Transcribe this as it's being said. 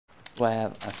Well, I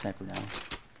have a sniper now.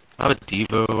 I have a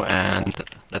Devo and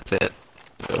that's it.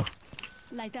 So,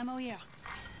 Light ammo here.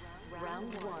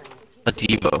 Round 1. a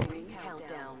Devo. Ring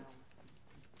countdown.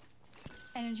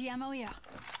 Energy ammo here.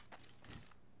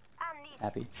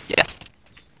 Happy. Yes.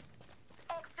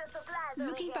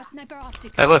 Looking for sniper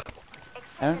optics. Hey, look.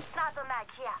 Huh?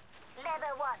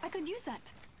 I could use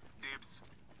that.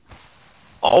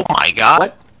 Oh my god.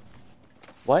 What?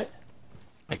 What?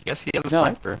 I guess he has a No.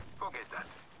 sniper.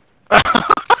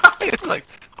 It's like,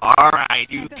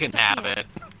 alright, you Sniper can stuck have here. it.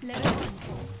 Level 1.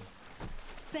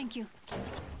 Thank you.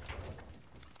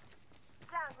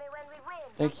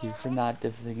 Thank you for not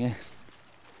dipsing in. Does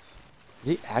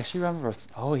he actually run for?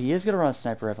 Oh, he is gonna run a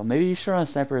sniper rifle. Maybe you should run a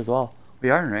sniper as well. We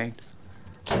are in ranked.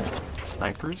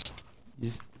 Snipers?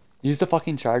 Use the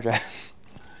fucking charge rifle.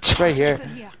 It's right here. Good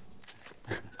here.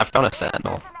 I found a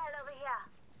sentinel.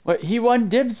 What? He one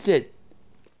dibs it.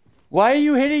 Why are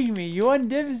you hitting me? You one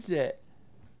dibs it.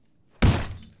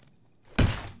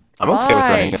 I'm okay with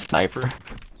running Why? a sniper.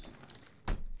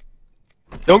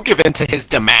 Don't give in to his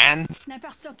demands.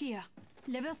 Sniper stock here.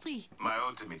 Level 3. My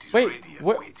ultimate is Wait, ready and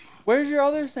what? waiting. Where's your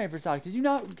other sniper stock? Did you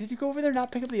not? Did you go over there and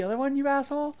not pick up the other one, you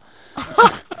asshole?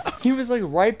 He was like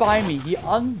right by me. He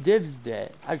undibsed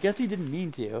it. I guess he didn't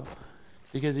mean to,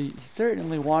 because he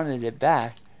certainly wanted it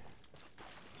back.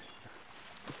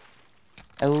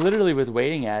 I literally was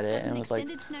waiting at it and An was like,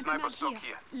 extended sniper Sniper mag stock here.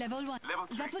 here. Level 1. Level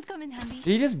That 3. would come in handy. did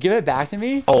he just give it back to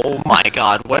me? Oh my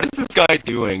god, what is this guy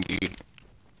doing, dude?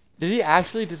 Did he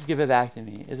actually just give it back to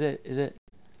me? Is it?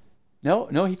 No,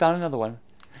 he found another one.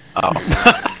 Oh.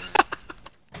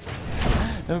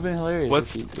 That would have been hilarious.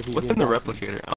 what's if he what's gave in the back- replicator?